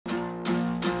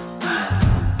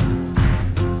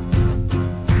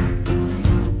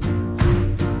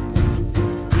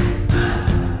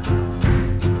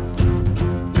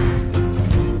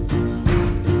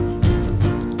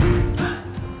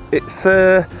It's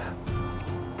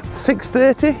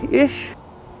 6:30-ish.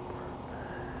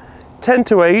 10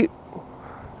 to 8.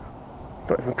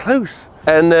 Not even close.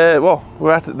 And well,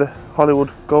 we're out at the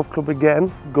Hollywood Golf Club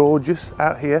again. Gorgeous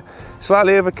out here.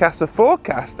 Slightly overcast. The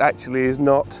forecast actually is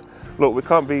not, look, we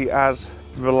can't be as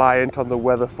reliant on the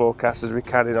weather forecast as we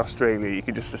can in Australia. You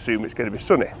can just assume it's going to be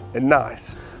sunny and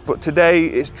nice. But today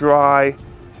it's dry,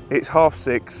 it's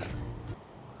 6:30,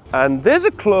 and there's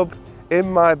a club in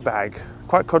my bag.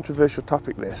 Quite controversial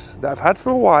topic this, that I've had for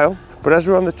a while, but as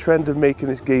we're on the trend of making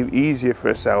this game easier for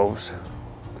ourselves,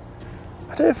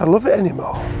 I don't know if I love it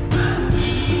anymore.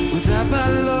 Without my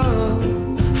love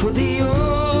for the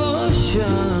ocean,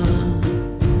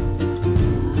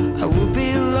 I would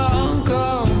be long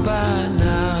gone by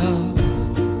now.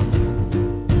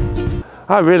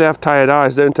 I really have tired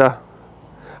eyes, don't I?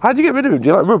 How'd you get rid of them? Do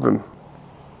you like rub them? Is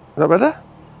that better?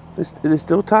 Are they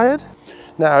still tired?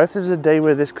 Now, if there's a day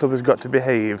where this club has got to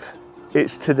behave,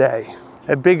 it's today.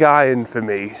 A big iron for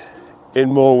me,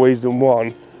 in more ways than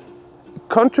one.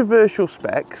 Controversial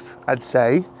specs, I'd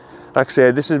say. Like I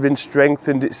said, this has been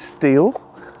strengthened, it's steel.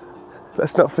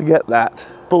 Let's not forget that.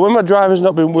 But when my driver's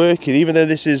not been working, even though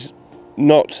this is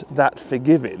not that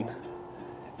forgiving,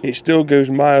 it still goes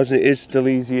miles and it is still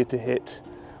easier to hit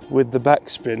with the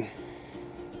backspin.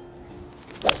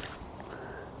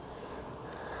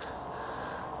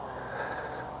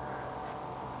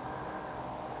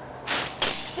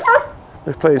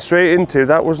 Just playing straight into,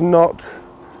 that was not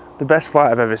the best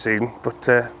flight I've ever seen, but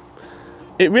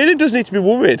it really does need to be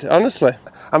worried, honestly.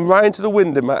 I'm right into the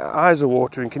wind and my eyes are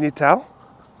watering, can you tell?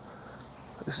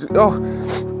 It's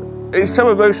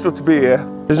so emotional to be here.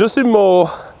 There's nothing more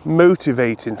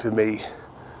motivating for me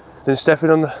than stepping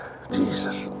on the,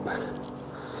 Jesus.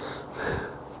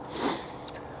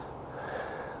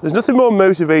 There's nothing more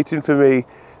motivating for me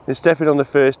than stepping on the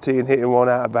first tee and hitting one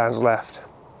out of bounds left.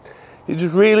 It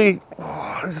just really,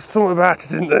 there's something about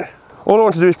it, isn't there? All I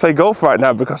want to do is play golf right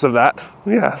now because of that.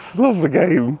 Yes, love the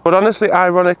game. But honestly,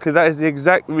 ironically, that is the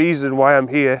exact reason why I'm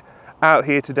out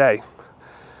here today.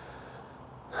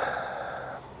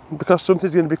 Because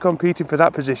something's going to be competing for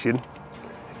that position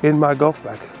in my golf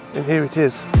bag. And here it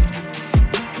is.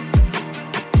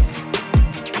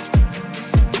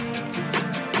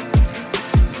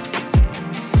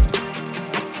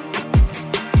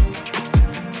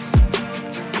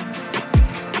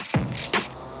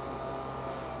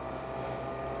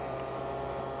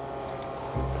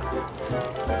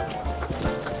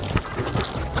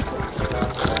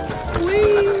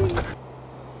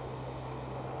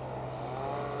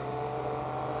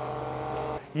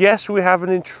 Yes, we have an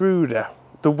intruder,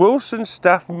 the Wilson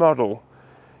Staff Model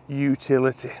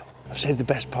Utility. I've saved the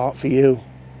best part for you.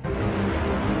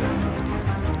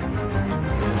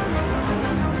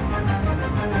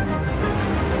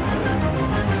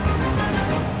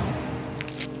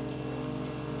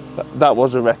 That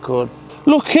was a record.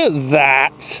 Look at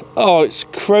that! Oh, it's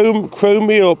chrome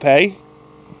me up, eh?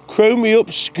 Chrome me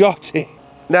up, Scotty.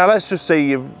 Now let's just say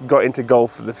you've got into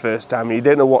golf for the first time and you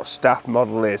don't know what Staff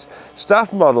Model is.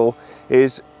 Staff Model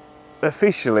is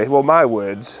officially, well, my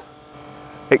words,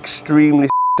 extremely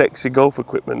sexy golf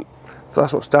equipment. So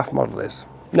that's what Staff Model is.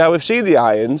 Now we've seen the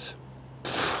irons,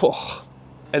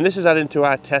 and this is adding to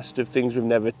our test of things we've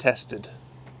never tested.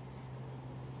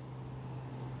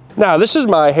 Now this is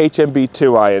my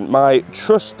HMB2 iron, my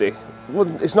trusty.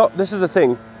 Well, it's not, this is the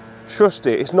thing.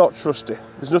 Trusty, it's not trusty.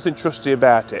 There's nothing trusty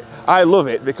about it. I love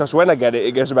it because when I get it,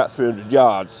 it goes about 300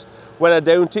 yards. When I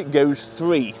don't, it goes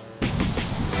 3.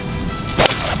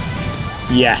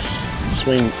 Yes,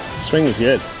 swing is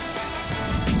good.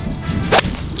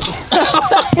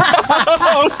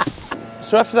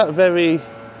 So after that very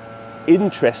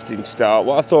interesting start,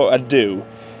 what I thought I'd do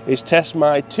is test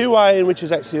my 2 iron, which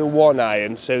is actually a 1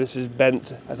 iron. So this is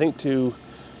bent, I think, to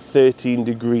 13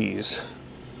 degrees.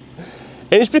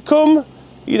 And it's become,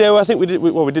 you know, I think we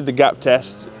did the gap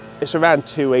test. It's around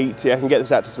 280. I can get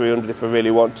this out to 300 if I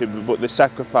really want to, but the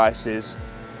sacrifice is,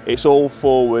 it's all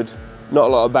forward, not a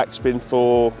lot of backspin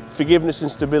for forgiveness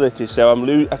and stability. So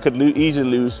I could easily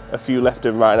lose a few left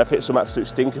and right, and I've hit some absolute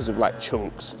stinkers of like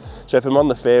chunks. So if I'm on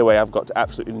the fairway, I've got to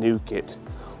absolutely nuke it,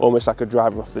 almost like a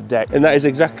driver off the deck. And that is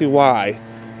exactly why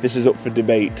this is up for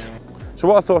debate. So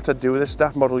what I thought I'd do with the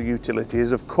Staff Model Utility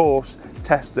is, of course,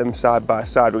 test them side by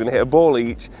side. We're going to hit a ball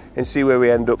each and see where we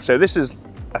end up. So this is,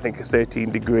 I think, a 13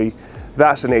 degree.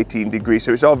 That's an 18 degree.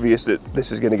 So it's obvious that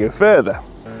this is going to go further.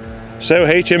 So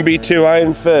HMB2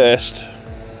 iron first.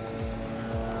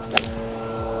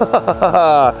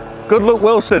 Good luck,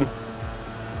 Wilson.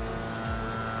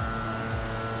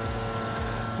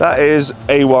 That is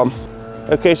A1.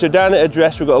 Okay, so down at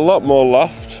address, we've got a lot more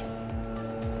loft.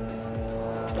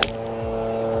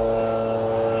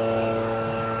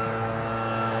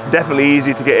 Definitely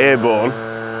easy to get airborne.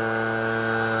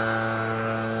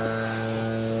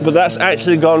 But that's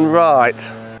actually gone right.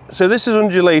 So this is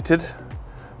undulated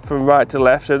from right to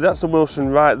left. So that's the Wilson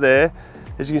right there.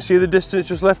 As you can see the distance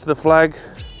just left of the flag,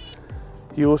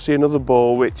 you will see another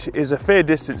ball, which is a fair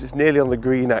distance. It's nearly on the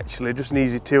green actually, just an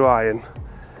easy 2-iron.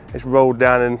 It's rolled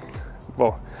down and,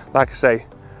 well, like I say,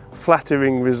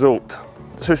 flattering result.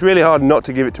 So it's really hard not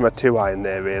to give it to my 2-iron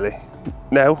there really.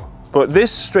 No, but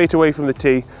this straight away from the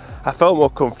tee, I felt more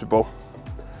comfortable.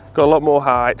 Got a lot more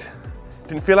height.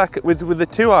 Didn't feel like, with the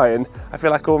 2-iron, I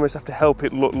feel like I almost have to help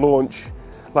it launch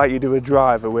like you do a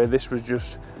driver, where this was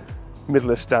just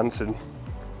middle of stance and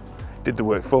did the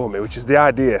work for me, which is the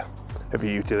idea of a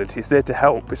utility. It's there to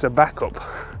help, it's a backup.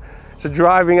 It's a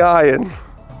driving iron.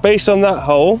 Based on that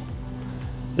hole,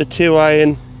 the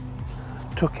 2-iron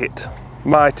took it.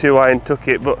 My 2-iron took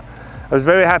it, but I was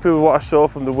very happy with what I saw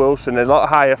from the Wilson. A lot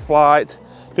higher flight,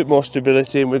 a bit more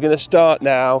stability, and we're going to start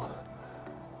now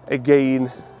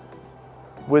again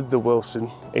with the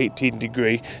Wilson 18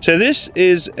 degree. So this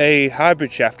is a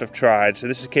hybrid shaft I've tried. So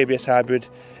this is KBS hybrid,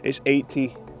 it's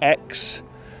 80X,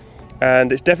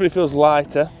 and it definitely feels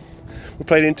lighter. We're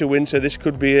playing into wind, so this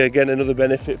could be again another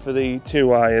benefit for the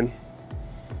 2-iron.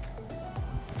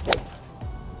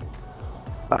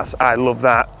 I love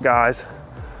that, guys,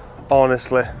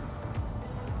 honestly.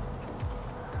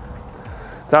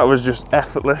 That was just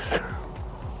effortless.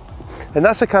 And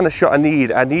that's the kind of shot I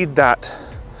need. I need that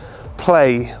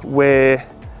play where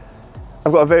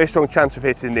I've got a very strong chance of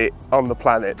hitting it on the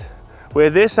planet. Where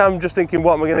this, I'm just thinking,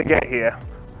 what am I going to get here?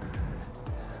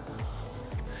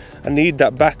 I need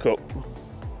that backup.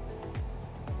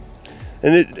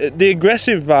 And the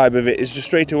aggressive vibe of it is just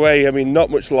straight away, I mean, not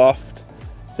much loft,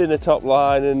 thinner top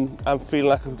line, and I'm feeling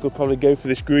like I could probably go for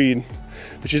this green,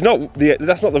 which is not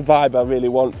that's not the vibe I really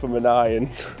want from an iron.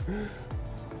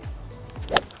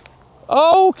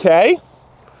 Okay.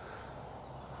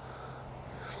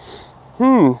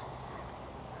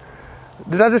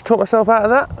 Did I just talk myself out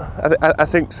of that? I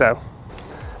think so.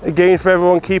 Again, for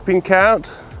everyone keeping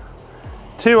count,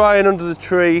 2-iron under the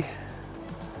tree,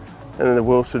 and then the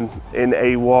Wilson in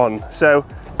A1. So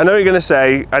I know you're going to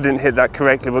say I didn't hit that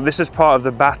correctly, but this is part of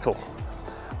the battle.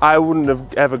 I wouldn't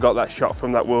have ever got that shot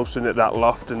from that Wilson at that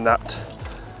loft and that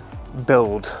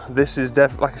build. This is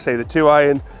definitely, like I say, the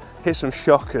 2-iron hit some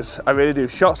shockers. I really do.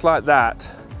 Shots like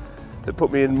that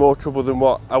put me in more trouble than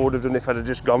what I would have done if I'd have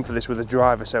just gone for this with a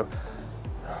driver. So,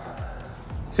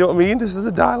 see what I mean? This is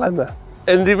a dilemma.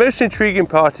 And the most intriguing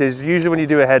part is usually when you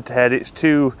do a head-to-head, it's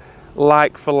two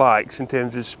like for likes in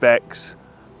terms of specs,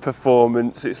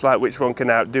 performance. It's like which one can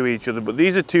outdo each other. But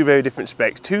these are two very different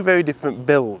specs, two very different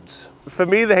builds. For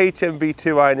me, the HMB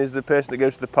 2-iron is the person that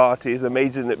goes to the parties,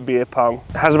 amazing at beer pong.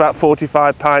 Has about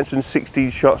 45 pints and 16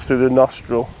 shots through the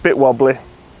nostril. Bit wobbly,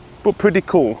 but pretty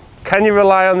cool. Can you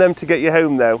rely on them to get you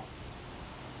home though?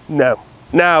 No.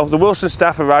 Now, the Wilson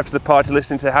staff arrived to the party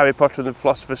listening to Harry Potter and the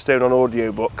Philosopher's Stone on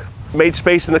audiobook. Made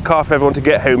space in the car for everyone to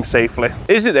get home safely.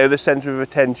 Is it though the centre of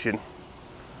attention?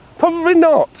 Probably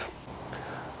not.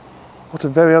 What a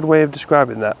very odd way of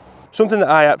describing that. Something that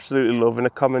I absolutely love, and a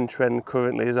common trend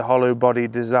currently, is a hollow body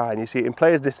design. You see it in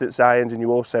players' distance irons, and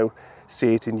you also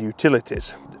see it in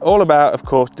utilities. All about, of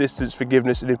course, distance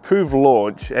forgiveness and improved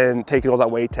launch, and taking all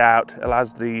that weight out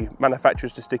allows the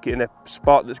manufacturers to stick it in a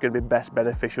spot that's going to be best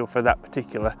beneficial for that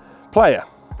particular player.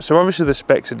 So obviously the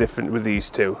specs are different with these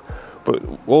two, but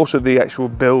also the actual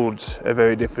builds are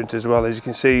very different as well. As you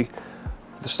can see,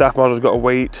 the staff model's got a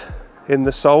weight in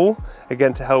the sole,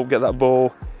 again to help get that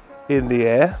ball in the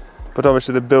air. But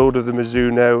obviously the build of the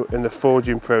Mizuno and the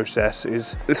forging process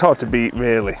it's hard to beat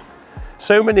really.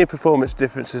 So many performance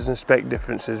differences and spec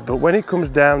differences, but when it comes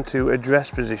down to address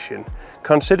position,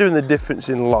 considering the difference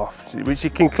in loft, which you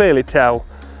can clearly tell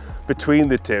between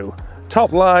the two,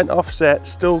 top line offset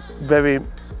still very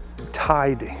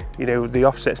tidy. You know, the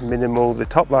offset's minimal, the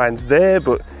top line's there,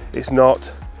 but it's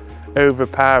not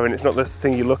overpowering. It's not the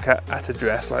thing you look at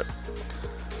address like,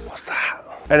 what's that?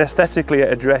 And aesthetically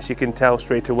at address, you can tell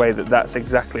straight away that that's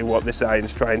exactly what this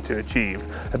iron's trying to achieve.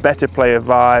 A better player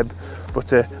vibe,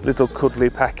 but a little cuddly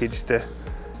package to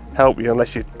help you,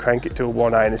 unless you crank it to a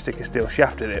 1-iron and stick a steel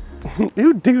shaft in it.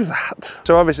 Who'd do that?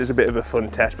 So obviously it's a bit of a fun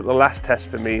test, but the last test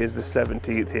for me is the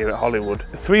 17th here at Hollywood.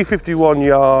 351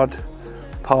 yard,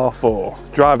 par 4.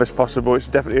 Driver's possible, it's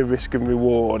definitely a risk and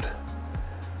reward.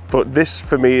 But this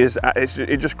for me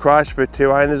it just cries for a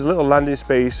 2-iron. There's a little landing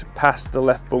space past the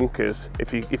left bunkers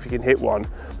if you can hit one.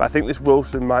 But I think this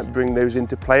Wilson might bring those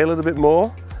into play a little bit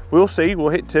more. We'll see, we'll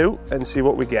hit 2 and see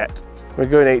what we get. We're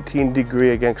going 18 degree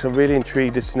again because I'm really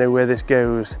intrigued as to know where this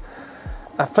goes.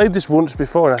 I've played this once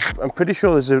before and I'm pretty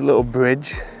sure there's a little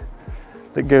bridge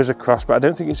that goes across, but I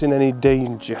don't think it's in any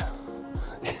danger.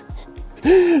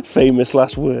 Famous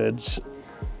last words.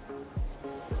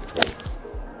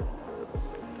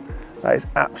 That is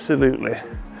absolutely,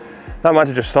 that might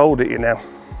have just sold it, you know.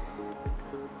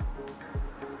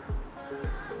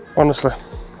 Honestly,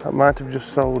 that might have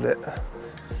just sold it.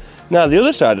 Now the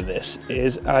other side of this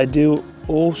is I do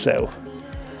also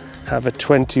have a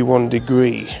 21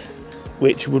 degree,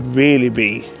 which would really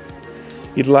be,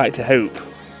 you'd like to hope,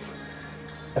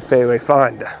 a fairway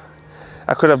finder.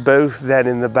 I could have both then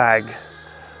in the bag.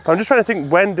 But I'm just trying to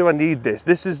think, when do I need this?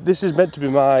 This is meant to be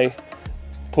my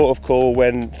port of call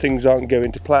when things aren't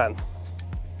going to plan.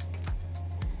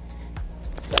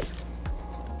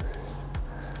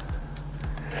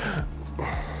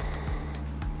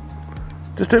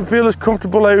 Just don't feel as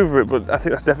comfortable over it, but I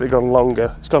think that's definitely gone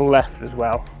longer. It's gone left as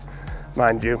well,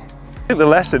 mind you. I think the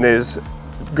lesson is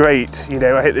great. You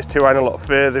know, I hit this 2-iron a lot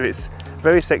further. It's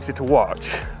very sexy to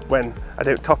watch when I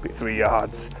don't top it 3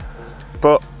 yards.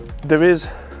 But there is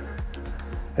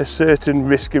a certain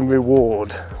risk and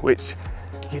reward, which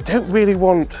you don't really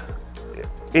want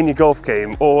in your golf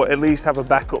game, or at least have a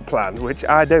backup plan, which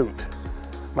I don't.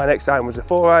 My next iron was a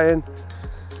 4-iron.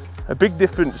 A big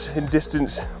difference in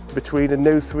distance between a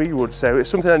no 3-wood, so it's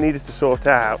something I needed to sort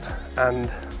out,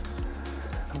 and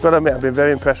I've got to admit I've been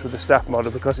very impressed with the staff model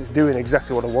because it's doing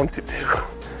exactly what I want it to.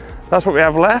 That's what we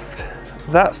have left.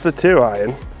 That's the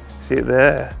 2-iron, see it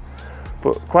there,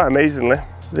 but quite amazingly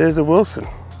there's a Wilson.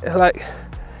 Like,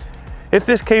 if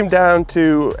this came down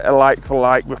to a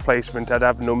like-for-like replacement, I'd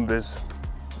have numbers,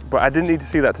 but I didn't need to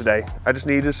see that today. I just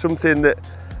needed something that,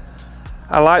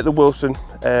 I like the Wilson.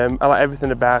 I like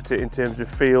everything about it in terms of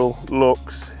feel,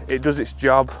 looks. It does its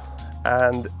job,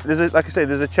 and like I say,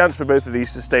 there's a chance for both of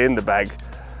these to stay in the bag.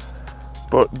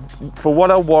 But for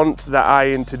what I want that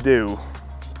iron to do,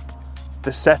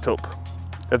 the setup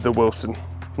of the Wilson,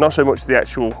 not so much the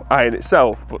actual iron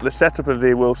itself, but the setup of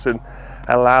the Wilson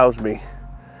allows me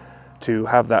to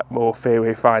have that more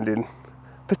fairway finding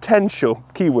potential,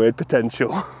 keyword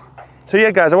potential. So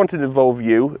yeah guys, I wanted to involve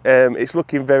you. It's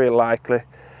looking very likely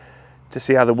to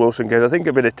see how the Wilson goes. I think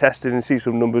a bit of testing and see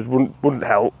some numbers would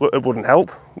help.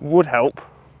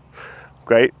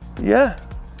 Great. Yeah,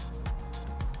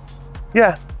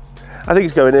 I think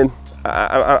it's going in.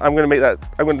 I'm going to make that,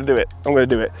 I'm going to do it.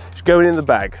 It's going in the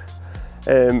bag.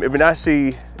 It'd be nice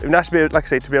to be able, like I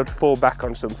say, to be able to fall back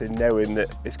on something knowing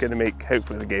that it's going to make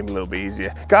hopefully the game a little bit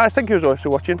easier. Guys, thank you as always for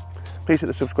watching. Please hit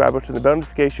the subscribe button, the bell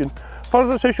notification. Follow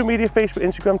us on social media, Facebook,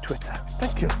 Instagram, Twitter.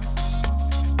 Thank you.